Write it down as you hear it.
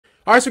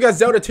Alright, so we got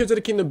Zelda Tears of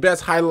the Kingdom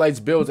best highlights,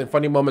 builds, and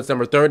funny moments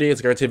number 30.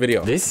 It's a guaranteed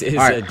video. This is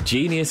a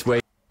genius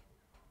way.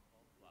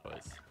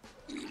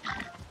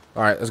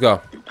 Alright, let's go.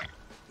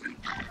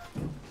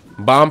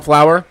 Bomb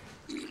flower.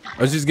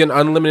 I was just getting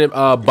unlimited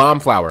bomb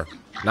flower.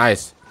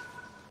 Nice.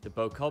 The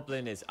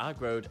Bokoblin is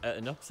aggroed at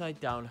an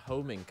upside-down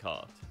homing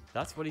cart.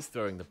 That's what he's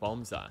throwing the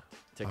bombs at.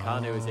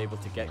 Takano is able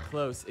to get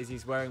close as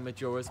he's wearing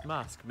Majora's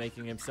mask,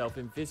 making himself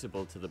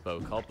invisible to the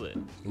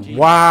Bokoblin.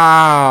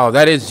 Wow,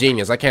 that is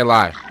genius. I can't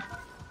lie.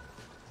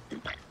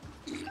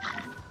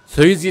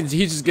 So he's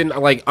just getting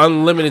like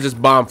unlimited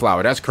just bomb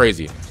flower. That's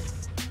crazy.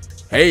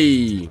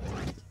 Hey.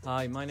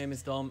 Hi, my name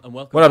is Dom, and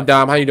welcome. What up,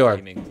 Dom? How you doing?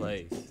 Gaming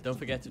Plays. Don't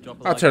forget to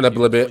drop a I'll like turn it up a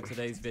little bit.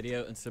 Today's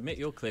video and submit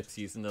your clips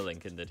using the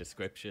link in the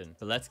description.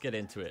 But let's get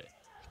into it.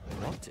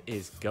 What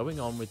is going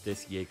on with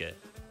this Yiga?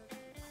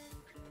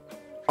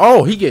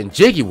 Oh, he getting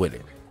jiggy with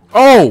it.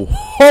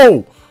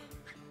 Oh,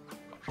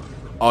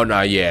 oh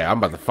no, yeah, I'm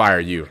about to fire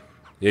you.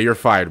 Yeah, you're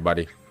fired,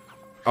 buddy.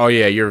 Oh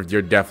yeah, you're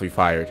definitely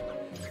fired.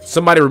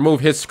 Somebody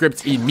remove his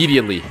scripts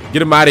immediately.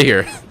 Get him out of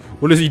here.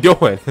 What is he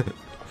doing?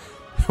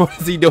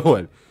 What is he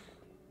doing?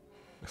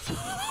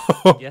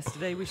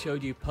 Yesterday we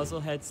showed you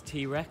Puzzlehead's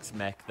T-Rex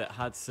mech that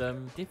had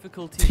some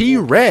difficulty.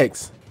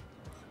 T-Rex?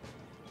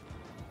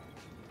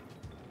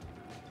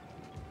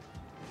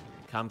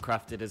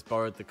 Camcrafted has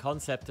borrowed the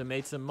concept and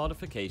made some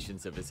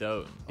modifications of his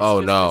own.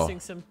 Oh no. Missing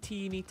some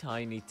teeny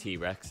tiny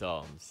T-Rex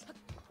arms.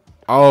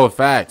 Oh,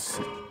 facts.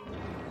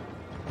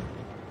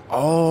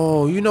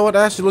 Oh, you know what?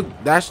 That actually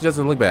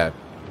doesn't look bad.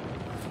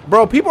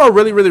 Bro, people are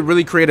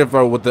really creative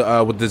with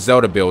the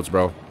Zelda builds,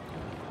 bro.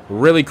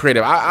 Really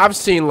creative. I've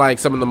seen like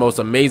some of the most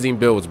amazing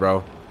builds,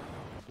 bro.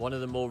 One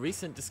of the more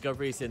recent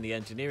discoveries in the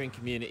engineering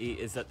community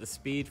is that the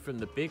speed from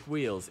the big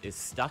wheels is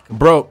stackable.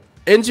 Bro,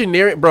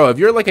 engineering, bro, if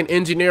you're like an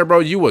engineer, bro,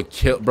 you would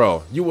kill,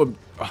 bro. You would,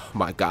 oh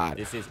my god.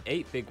 This is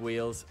 8 big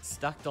wheels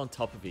stacked on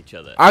top of each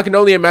other. I can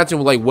only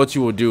imagine like what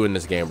you would do in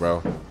this game,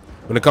 bro,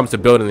 when it comes to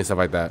building and stuff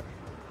like that.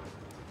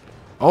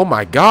 Oh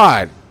my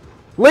god.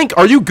 Link,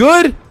 are you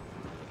good?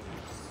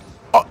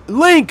 Oh,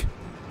 Link!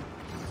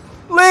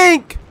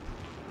 Link!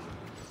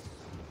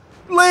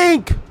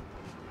 Link!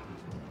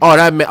 Oh,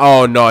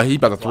 oh no, he's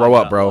about to throw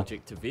up, bro.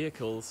 Logic to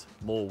vehicles,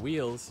 more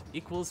wheels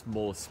equals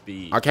more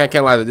speed. I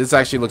can't lie. This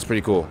actually looks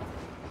pretty cool.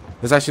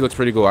 This actually looks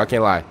pretty cool. I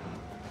can't lie.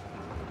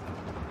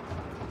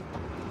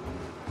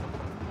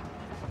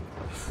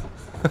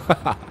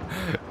 That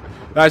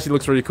actually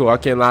looks pretty cool. I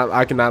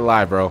cannot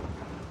lie, bro.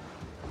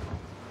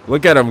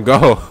 Look at him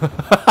go.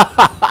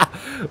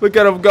 Look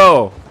at him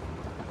go.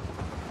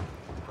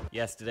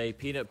 Yesterday,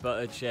 Peanut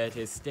Butter shared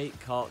his state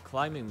cart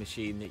climbing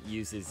machine that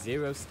uses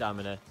 0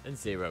 stamina and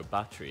 0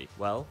 battery.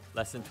 Well,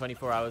 less than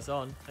 24 hours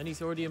on, and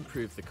he's already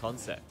improved the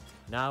concept.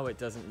 Now it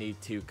doesn't need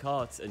 2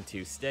 carts and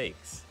 2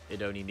 stakes.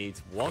 It only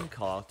needs 1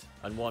 cart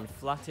and 1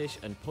 flattish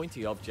and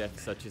pointy object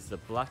such as the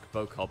black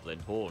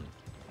Bokoblin horn.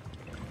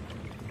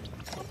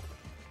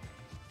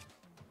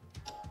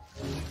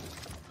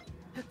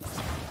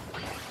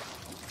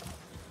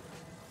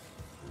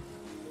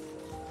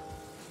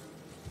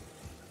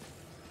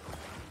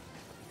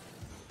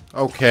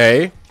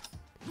 Okay.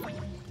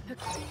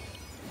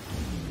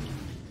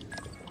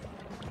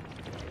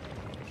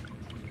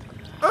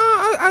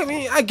 I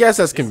mean, I guess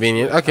that's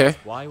convenient. Okay.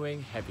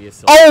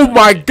 Oh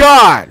my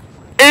god!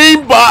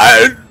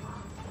 Aimbot!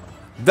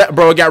 That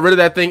bro got rid of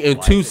that thing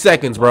in 2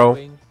 seconds,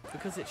 bro.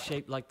 Because it's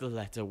shaped like the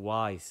letter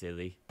Y,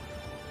 silly.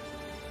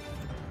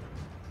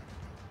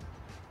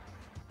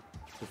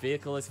 The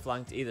vehicle is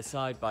flanked either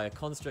side by a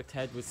construct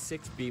head with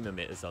 6 beam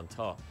emitters on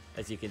top.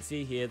 As you can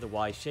see here, the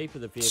Y shape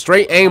of the vehicle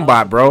straight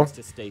aimbot, bro,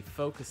 to stay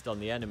focused on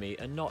the enemy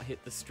and not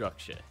hit the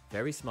structure.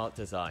 Very smart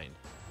design.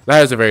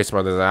 That is a very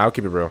smart design. I'll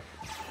keep it real.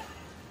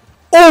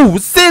 Oh,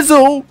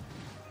 sizzle!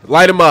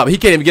 Light him up. He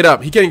can't even get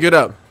up. He can't even get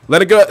up.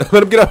 Let him go.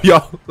 Let him get up,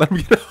 y'all. Let him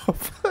get up.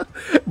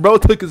 Bro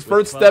took his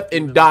first step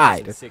and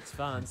died. 6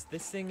 fans,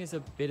 this thing is a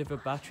bit of a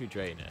battery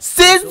drainer.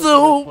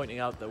 Sizzle! Pointing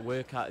out that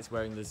Workout is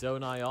wearing the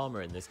zonai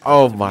armor in this.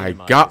 Oh my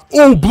god!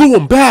 Oh, blew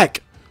him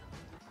back.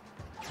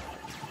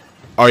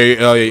 Oh,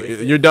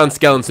 you're done,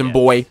 skeleton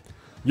boy.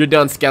 You're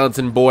done,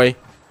 skeleton boy.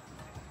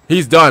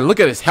 He's done. Look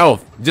at his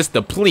health, just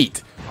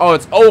deplete. Oh,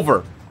 it's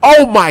over.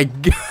 Oh my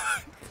god!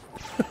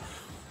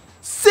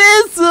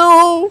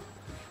 Sizzle!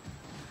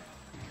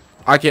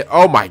 I can't.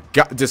 Oh my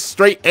god! Just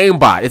straight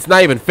aimbot. It's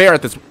not even fair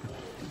at this.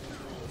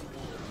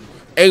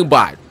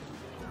 Aimbot.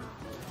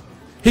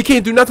 He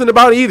can't do nothing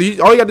about it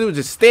either. All you gotta do is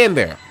just stand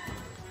there.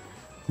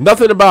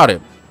 Nothing about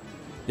it.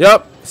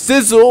 Yep.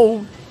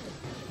 Sizzle.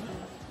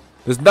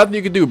 There's nothing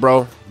you can do,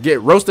 bro.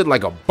 Get roasted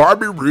like a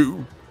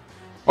Barbie-roo.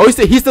 Oh,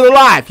 he's still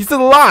alive. He's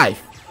still alive.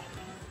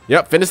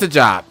 Yep. Finish the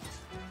job.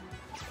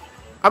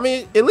 I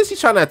mean, at least he's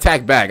trying to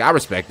attack back. I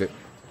respect it.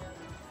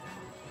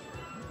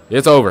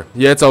 It's over.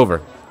 Yeah, it's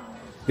over.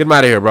 Get him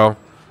out of here, bro.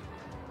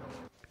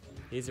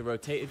 Here's a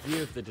rotated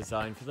view of the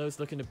design for those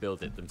looking to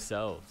build it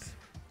themselves.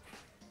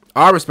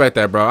 I respect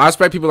that, bro. I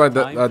respect people like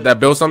that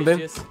build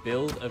something.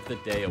 Build of the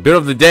day. Build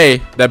of the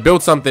day that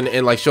build something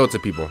and like show it to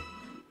people.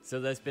 So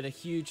there's been a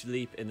huge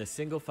leap in the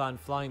single-fan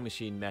flying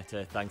machine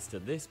meta thanks to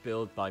this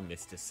build by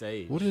Mr.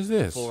 Sage. What is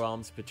this?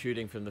 Forearms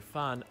protruding from the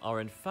fan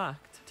are in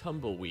fact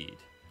tumbleweed.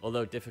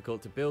 Although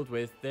difficult to build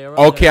with, they are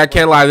okay, I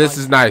can't lie. This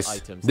is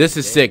nice. This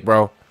is sick,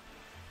 bro.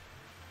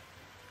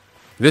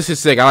 This is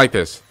sick. I like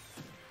this.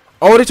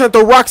 Oh, they're trying to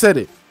throw rocks at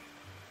it.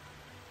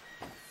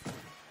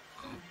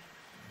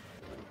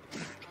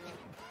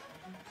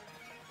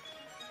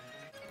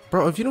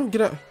 Bro, if you don't get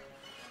up.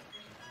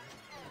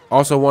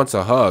 Also wants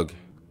a hug.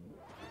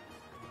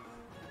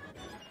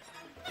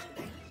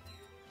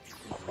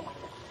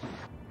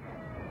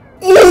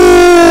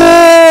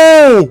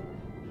 Oh!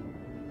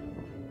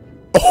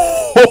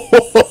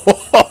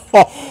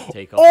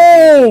 Take off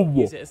the vehicle,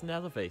 use it as an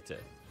elevator.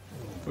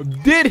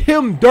 Did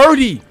him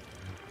dirty.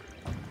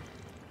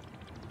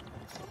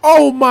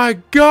 Oh my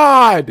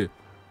god.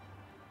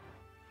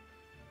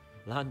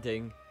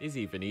 Landing is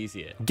even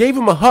easier. Gave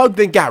him a hug,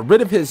 then got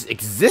rid of his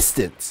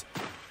existence.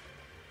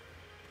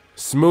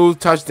 Smooth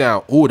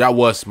touchdown. Ooh, that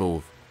was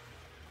smooth.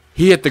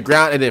 He hit the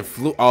ground and then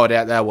flew. Oh,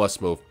 that was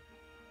smooth.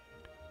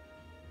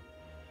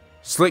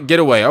 Slick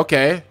getaway.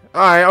 Okay.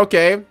 Alright,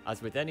 okay.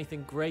 As with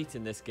anything great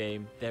in this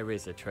game, there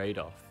is a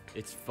trade-off.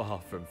 It's far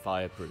from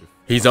fireproof.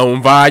 He's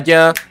on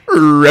fire.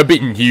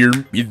 Rubbing here.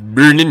 He's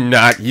burning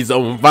hot. He's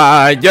on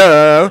fire.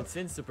 And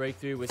since the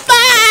breakthrough was fire!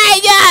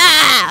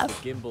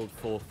 Gimbaled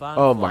 4-fan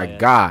Oh my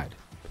god.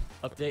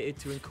 Updated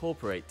to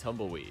incorporate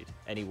tumbleweed.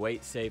 Any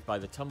weight saved by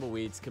the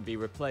tumbleweeds can be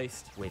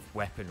replaced with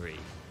weaponry.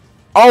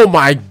 Oh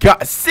my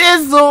god.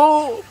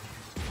 Sizzle!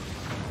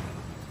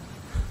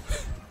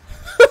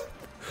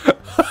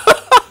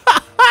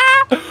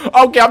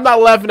 Okay, I'm not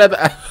laughing at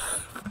that.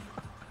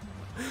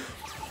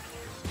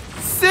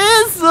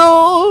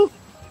 Sizzle!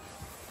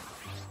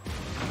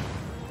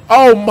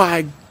 Oh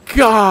my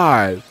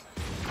god.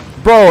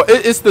 Bro,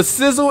 it's the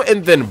sizzle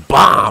and then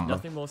bomb.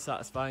 Nothing more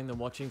satisfying than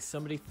watching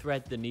somebody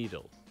thread the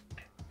needle.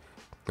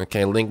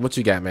 Okay, Link, what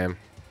you got, man?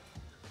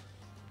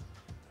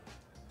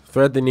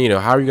 Thread the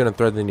needle. How are you gonna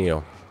thread the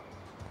needle?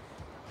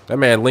 That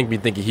man Link be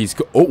thinking he's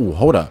oh,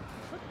 hold up.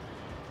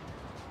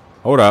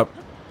 Hold up.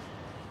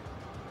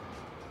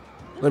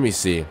 Let me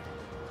see.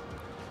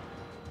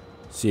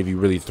 See if you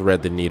really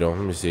thread the needle.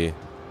 Let me see.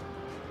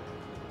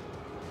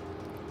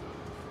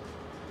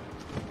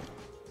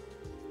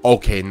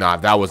 Okay, nah,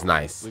 that was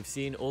nice. We've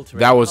seen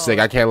that was sick.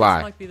 I can't lie.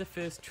 This might be the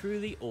first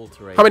truly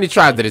How many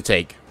tries did it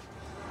take?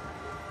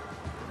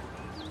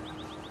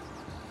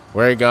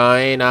 We're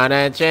going on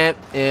a trip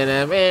in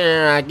a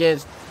mirror, I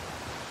guess.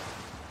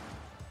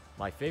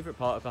 My favorite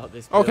part about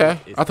this build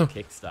is the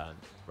kickstand.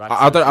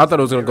 I thought it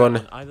was gonna go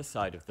on either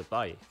side of the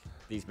bike.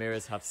 These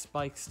mirrors have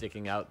spikes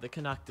sticking out that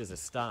can act as a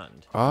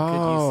stand. Oh. You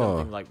could use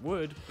something like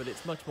wood, but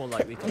it's much more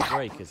likely to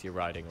break as you're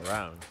riding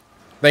around.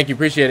 Thank you,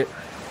 appreciate it.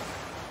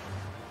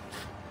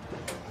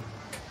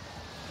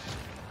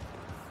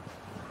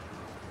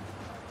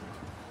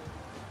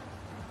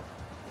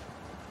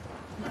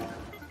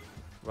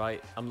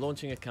 Right, I'm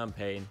launching a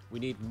campaign.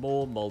 We need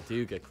more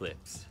Molduga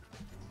clips.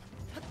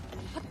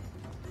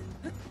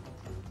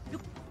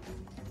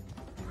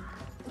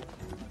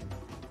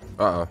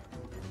 Uh-oh.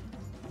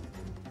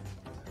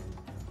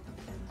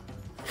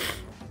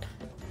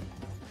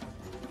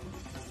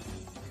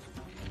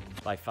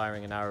 By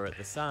firing an arrow at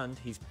the sand,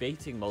 he's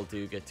baiting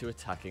Molduga to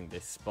attacking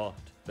this spot.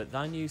 But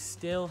Danyu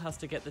still has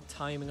to get the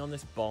timing on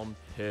this bomb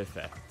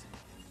perfect.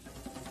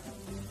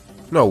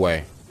 No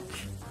way.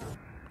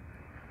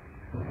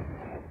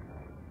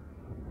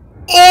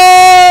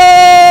 Oh!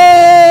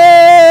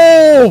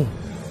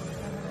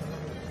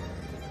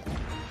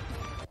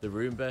 The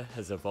Roomba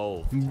has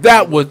evolved.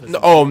 That was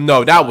oh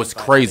no, that was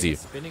crazy. A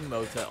spinning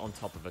motor on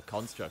top of a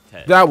construct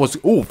head. That was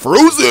frozen.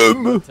 The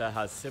motor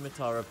has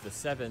scimitar of the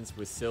sevens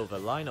with silver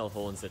Lionel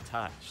horns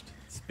attached.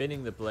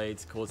 Spinning the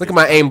blades causes. Look at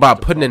my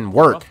aimbot putting in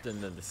work.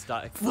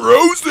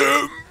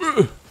 Frozen.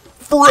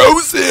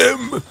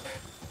 Frozen.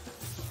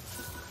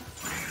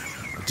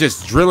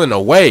 Just drilling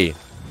away.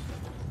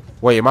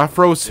 Wait, am I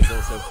frozen?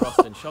 There's also frost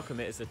and shock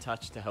emitters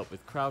attached to help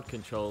with crowd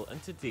control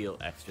and to deal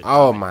extra damage.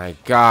 Oh my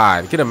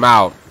god. Get him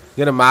out.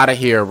 Get him out of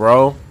here,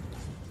 bro.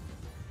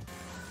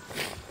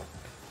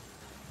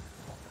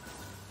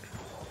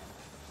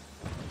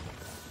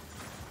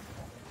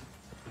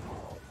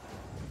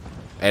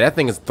 Hey, that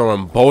thing is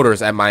throwing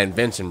boulders at my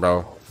invention,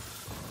 bro.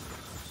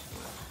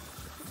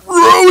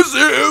 Froze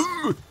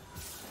him!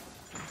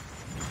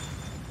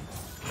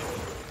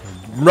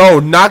 No,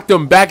 knocked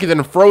him back and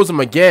then froze him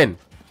again.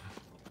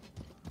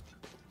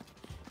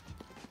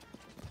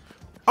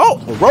 Oh,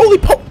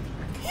 roly-poly.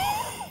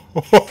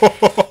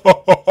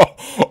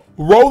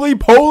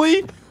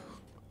 Roly-poly?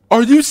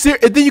 Are you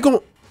serious? And then you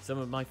go... Some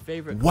of my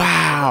favorite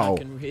wow.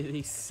 can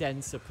really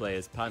sense a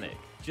player's panic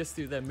just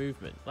through their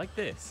movement, like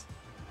this.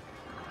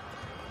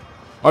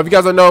 Oh, if you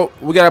guys don't know,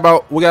 we got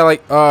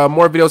like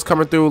more videos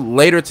coming through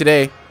later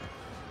today.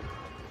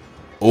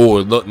 Oh,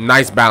 look,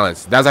 nice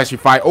balance. That's actually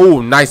fine.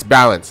 Oh, nice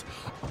balance.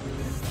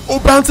 Oh,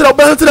 balance it out,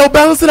 balance it out,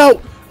 balance it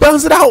out,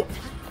 balance it out,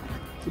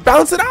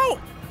 balance it out.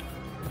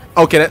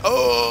 Okay, that,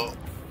 oh.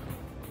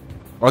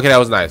 Okay, that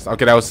was nice.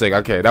 Okay, that was sick.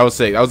 Okay, that was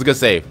sick. That was a good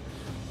save.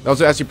 That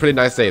was actually a pretty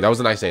nice save. That was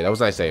a nice save. That was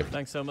a nice save.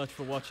 Thanks so much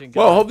for watching, guys.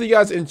 Well, hopefully you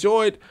guys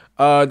enjoyed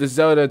the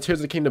Zelda Tears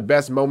of the Kingdom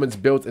best moments,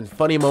 builds, and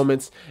funny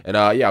moments. And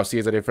yeah, I'll see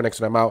you guys later for next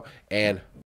time. I'm out, and